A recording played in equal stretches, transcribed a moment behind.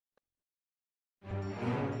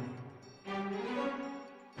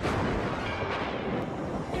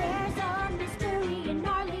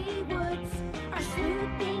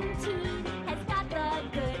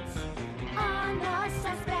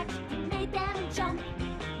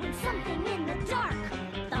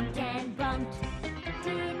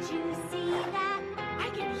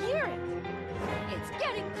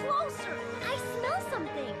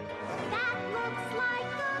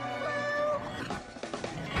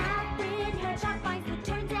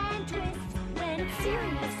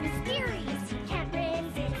Serious, mysterious, you can't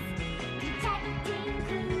resist. Detecting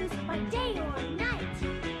clues by day or night.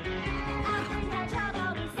 Alfred Hedgehog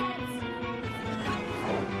always sets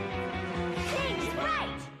things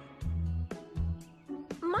right.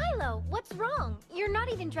 Milo, what's wrong? You're not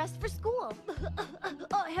even dressed for school.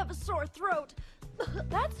 I have a sore throat.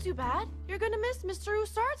 That's too bad. You're gonna miss Mr.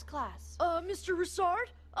 Hussard's class. Mr.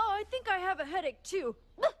 Hussard? I think I have a headache too.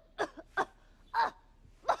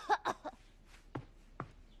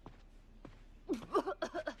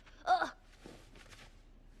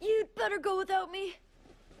 You'd better go without me.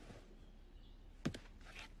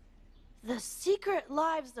 The Secret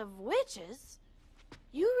Lives of Witches?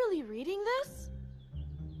 You really reading this?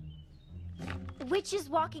 Witches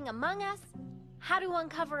walking among us? How to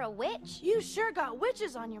uncover a witch? You sure got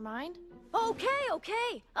witches on your mind.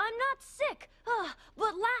 Okay. I'm not sick.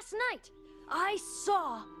 But last night, I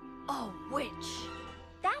saw a witch.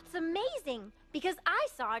 That's amazing, because I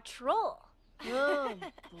saw a troll. Oh,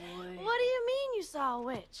 boy. What do you mean you saw a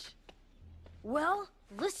witch? Well,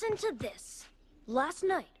 listen to this. Last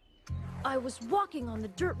night, I was walking on the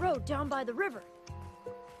dirt road down by the river.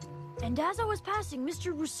 And as I was passing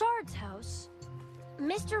Mr. Hussard's house...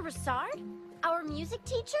 Mr. Hussard? Our music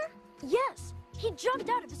teacher? Yes, he jumped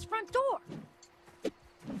out of his front door.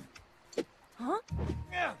 Huh?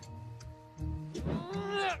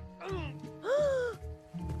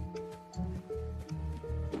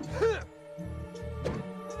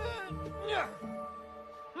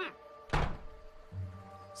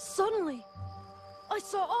 Suddenly, I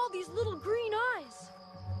saw all these little green eyes.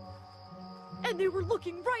 And they were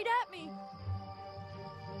looking right at me.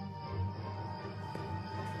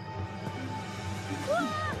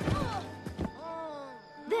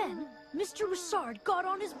 Then, Mr. Hussard got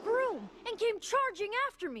on his broom and came charging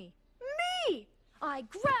after me. Me! I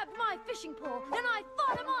grabbed my fishing pole and I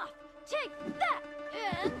fought him off. Take that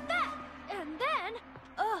and that. And then,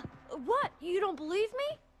 what? You don't believe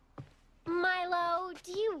me? Milo,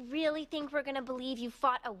 do you really think we're gonna believe you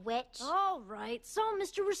fought a witch? All right, so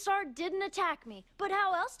Mr. Hussard didn't attack me. But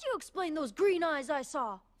how else do you explain those green eyes I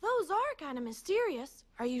saw? Those are kind of mysterious.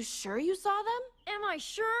 Are you sure you saw them? Am I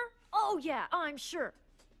sure? Oh yeah, I'm sure.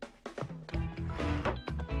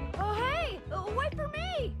 Oh hey, wait for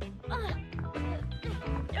me!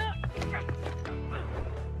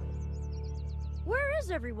 Where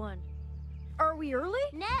is everyone? Are we early?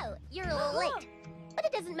 No, you're a little late. But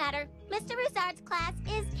it doesn't matter. Mr. Hussard's class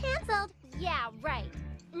is canceled. Yeah, right.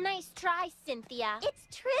 Nice try, Cynthia. It's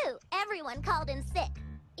true. Everyone called in sick.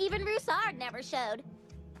 Even Hussard never showed.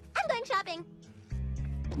 I'm going shopping.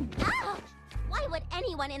 Ouch! Why would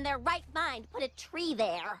anyone in their right mind put a tree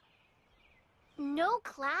there? No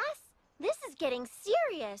class? This is getting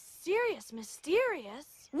serious. Serious,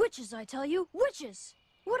 mysterious. Witches, I tell you, witches!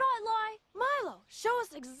 Would I lie? Milo, show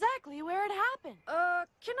us exactly where it happened.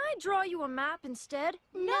 Can I draw you a map instead?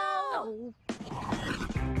 No!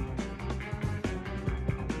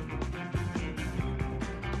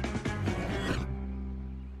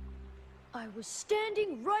 I was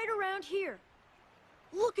standing right around here.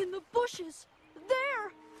 Look in the bushes.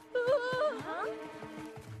 There! Huh?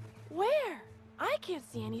 Where? I can't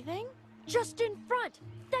see anything. Just in front.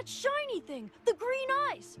 That shiny thing. The green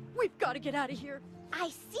eyes. We've got to get out of here. I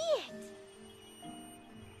see it.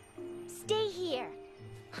 Stay here.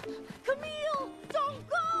 Camille! Don't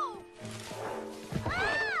go!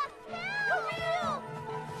 Ah! Camille!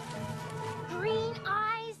 Green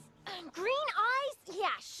eyes? Green eyes?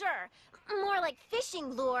 Yeah, sure. More like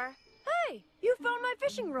fishing lure. Hey, you found my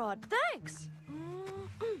fishing rod. Thanks.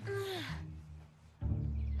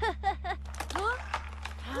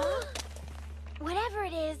 Huh? Whatever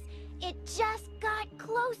it is, it just got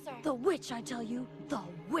closer. The witch, I tell you. The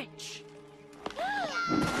witch.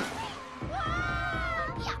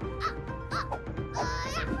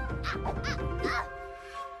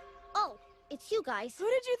 Oh, it's you guys. Who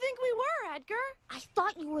did you think we were, Edgar? I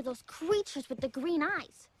thought you were those creatures with the green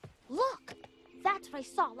eyes. Look, that's what I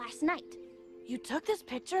saw last night. You took this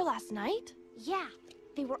picture last night? Yeah,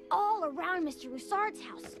 they were all around Mr. Hussard's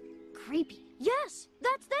house. Creepy. Yes,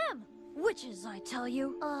 that's them. Witches, I tell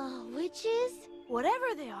you. Witches?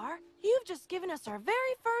 Whatever they are, you've just given us our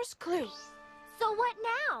very first clue. So what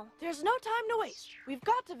now? There's no time to waste. We've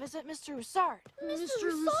got to visit Mr. Hussard.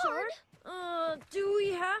 Mr. Hussard? Do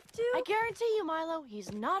we have to? I guarantee you, Milo,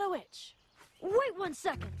 he's not a witch. Wait 1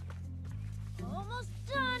 second. Almost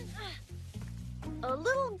done. A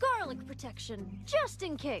little garlic protection, just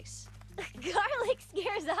in case. Garlic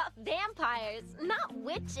scares off vampires, not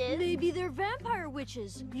witches. Maybe they're vampire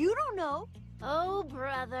witches. You don't know. Oh,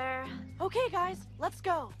 brother. Okay, guys, let's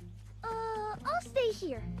go. I'll stay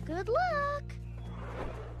here. Good luck.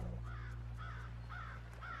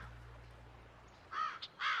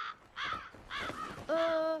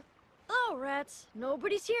 Oh, rats.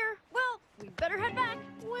 Nobody's here. Well, we better head back.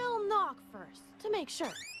 We'll knock first, to make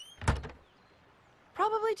sure.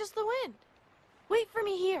 Probably just the wind. Wait for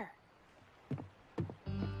me here.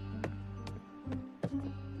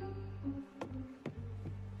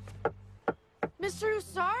 Mr.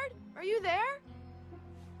 Hussard, are you there?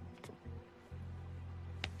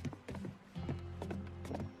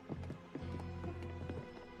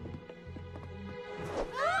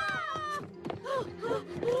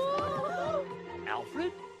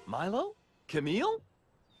 Alfred? Milo? Camille?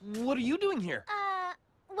 What are you doing here?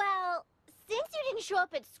 Well, since you didn't show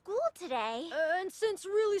up at school today... And since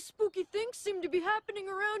really spooky things seem to be happening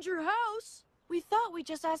around your house... We thought we'd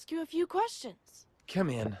just ask you a few questions. Come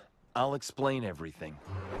in. I'll explain everything.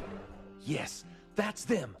 Yes, that's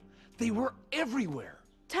them. They were everywhere.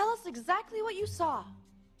 Tell us exactly what you saw.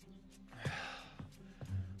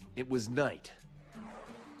 It was night.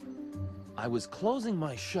 I was closing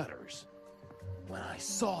my shutters when I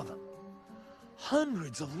saw them.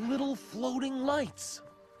 Hundreds of little floating lights.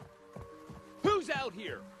 Who's out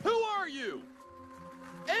here? Who are you?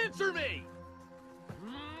 Answer me!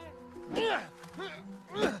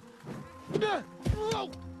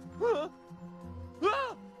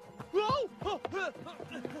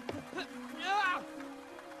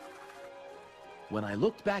 When I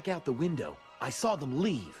looked back out the window, I saw them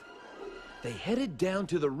leave. They headed down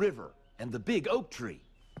to the river and the big oak tree.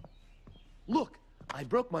 Look, I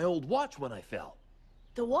broke my old watch when I fell.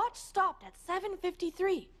 The watch stopped at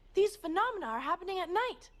 7:53. These phenomena are happening at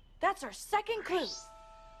night. That's our second clue.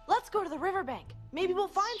 Let's go to the riverbank. Maybe we'll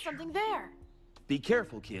find something there. Be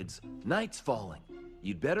careful, kids. Night's falling.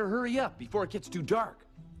 You'd better hurry up before it gets too dark.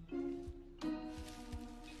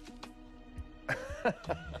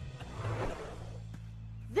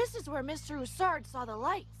 This is where Mr. Hussard saw the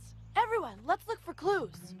lights. Everyone, let's look for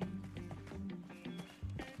clues.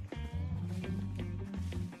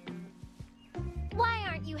 Why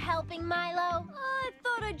aren't you helping, Milo? I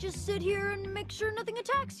thought I'd just sit here and make sure nothing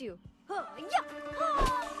attacks you. Yeah!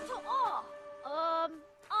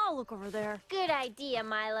 I'll look over there. Good idea,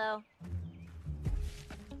 Milo.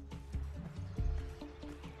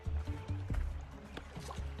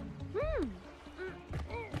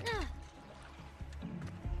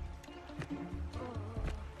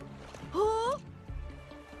 Huh?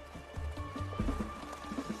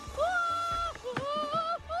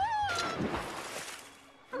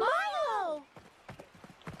 Milo!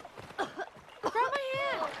 Grab my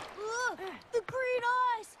hand! The green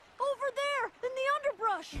eyes! Over there, in the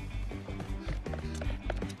underbrush!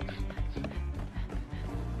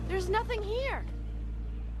 There's nothing here.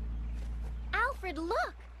 Alfred,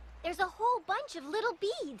 look! There's a whole bunch of little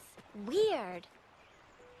beads. Weird.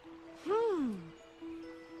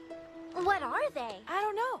 What are they? I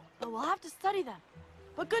don't know, but we'll have to study them.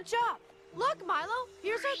 But good job. Look, Milo,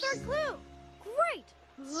 here's our third clue. Great!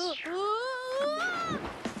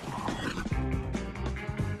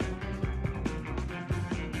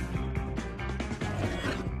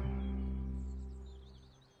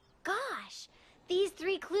 Gosh, these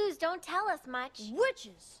 3 clues don't tell us much.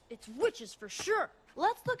 Witches! It's witches for sure.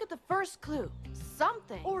 Let's look at the first clue.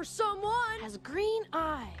 Something Or someone. has green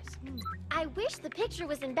eyes. I wish the picture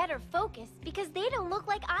was in better focus because they don't look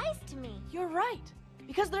like eyes to me. You're right,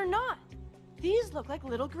 because they're not. These look like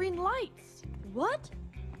little green lights. What?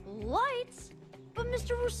 Lights? But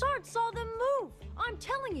Mr. Roussard saw them move. I'm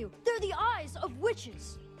telling you, they're the eyes of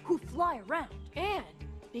witches who fly around. And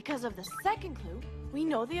because of the second clue, we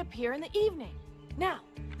know they appear in the evening. Now,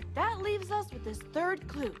 that leaves us with this third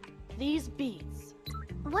clue, these beads.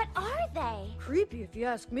 What are they? Creepy if you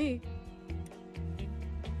ask me.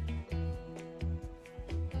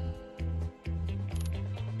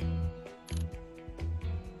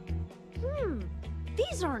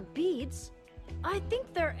 These aren't beads. I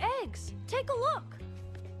think they're eggs. Take a look.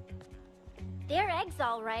 They're eggs,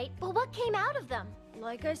 all right, but what came out of them?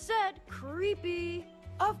 Like I said, creepy.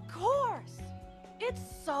 Of course! It's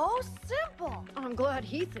so simple. I'm glad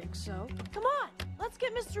he thinks so. Come on, let's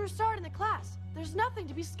get Mr. Hussard in the class. There's nothing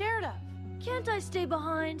to be scared of. Can't I stay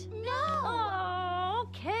behind? No! Oh,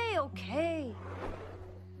 okay.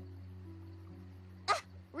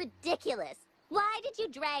 Ridiculous. Why did you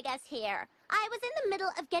drag us here? I was in the middle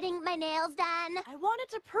of getting my nails done. I wanted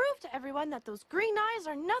to prove to everyone that those green eyes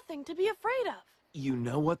are nothing to be afraid of. You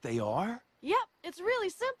know what they are? Yep, it's really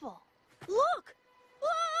simple. Look!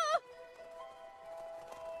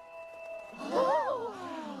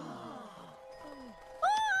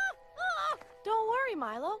 Don't worry,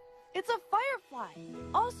 Milo. It's a firefly,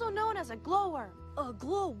 also known as a glowworm. A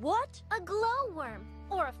glow what? A glowworm,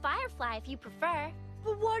 or a firefly if you prefer.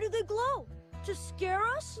 But why do they glow? To scare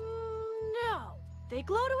us? No. They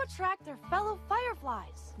glow to attract their fellow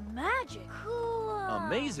fireflies. Magic. Cool.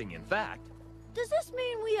 Amazing, in fact. Does this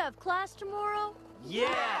mean we have class tomorrow?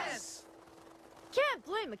 Yes! Can't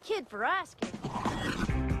blame a kid for asking.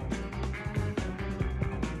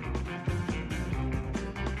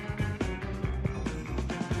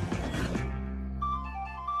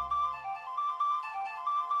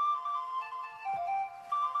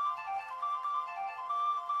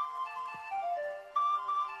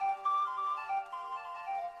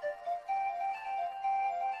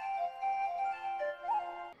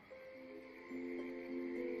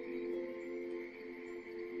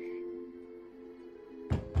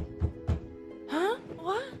 Huh?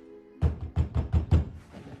 What?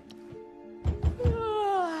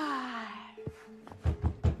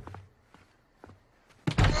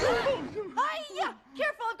 Hi-ya!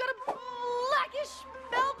 Careful, I've got a blackish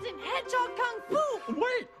belt in Hedgehog Kung Fu!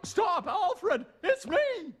 Wait! Stop, Alfred! It's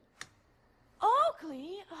me!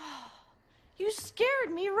 Oakley? You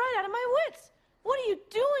scared me right out of my wits! What are you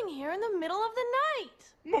doing here in the middle of the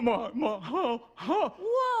night?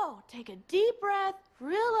 Whoa! Take a deep breath,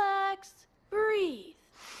 relax, breathe.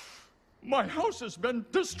 My house has been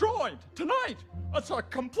destroyed tonight! It's a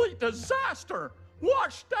complete disaster!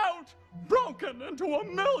 Washed out! Broken into a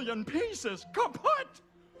million pieces! Kaput!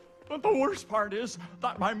 But the worst part is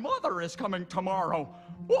that my mother is coming tomorrow.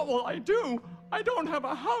 What will I do? I don't have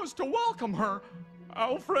a house to welcome her.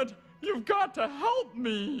 Alfred, you've got to help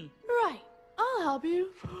me. Right, I'll help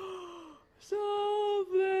you. Solve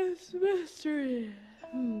this mystery.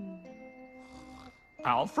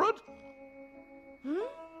 Alfred?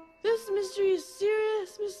 This mystery is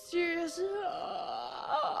serious, mysterious.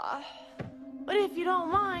 But if you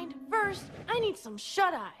don't mind, first, I need some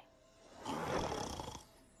shut-eye.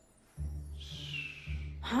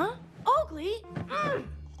 Huh? Oakley?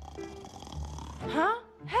 Huh?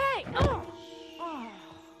 Hey!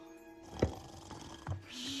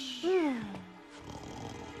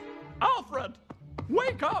 Alfred!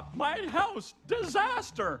 Wake up! My house!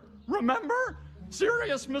 Disaster! Remember?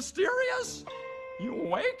 Serious, mysterious? You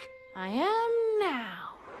awake? I am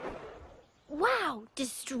now. Wow,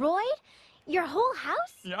 destroyed? Your whole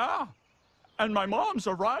house? Yeah. And my mom's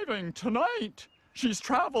arriving tonight. She's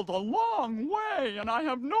traveled a long way, and I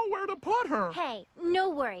have nowhere to put her. Hey, no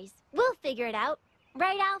worries. We'll figure it out.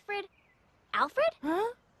 Right, Alfred? Alfred?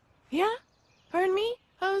 Huh? Yeah? Pardon me?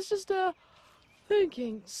 I was just,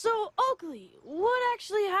 thinking. So, Oakley, what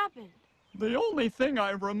actually happened? The only thing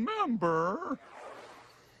I remember...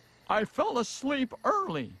 I fell asleep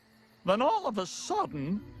early. Then all of a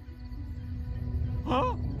sudden...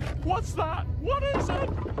 Huh? What's that? What is it?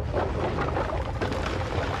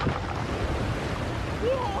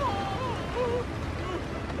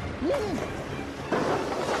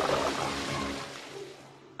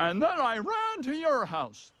 And then I ran to your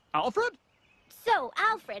house. Alfred? So,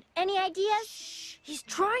 Alfred, any ideas? He's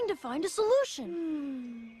trying to find a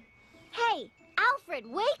solution. Hey, Alfred,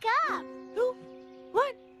 wake up! Who?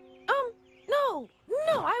 What?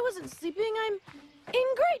 No, I wasn't sleeping. I'm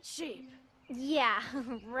in great shape. Yeah,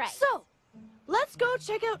 right. So, let's go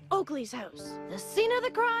check out Oakley's house. The scene of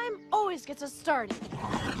the crime always gets us started.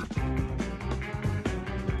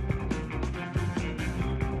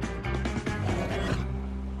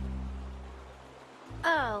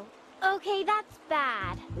 Oh, okay, that's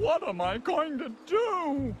bad. What am I going to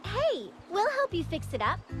do? Hey, we'll help you fix it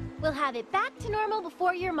up. We'll have it back to normal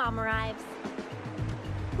before your mom arrives.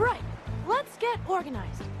 Right, let's get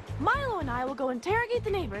organized. Milo and I will go interrogate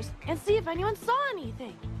the neighbors and see if anyone saw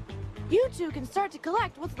anything. You two can start to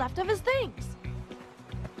collect what's left of his things.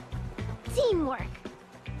 Teamwork.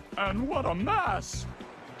 And what a mess!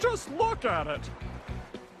 Just look at it!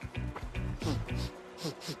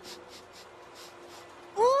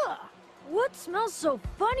 Ugh! What smells so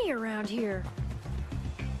funny around here?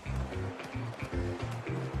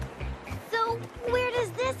 So, where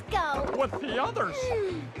does this go? With the others!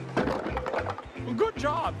 Good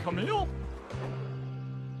job, Camille!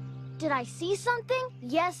 Did I see something?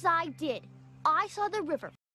 Yes, I did. I saw the river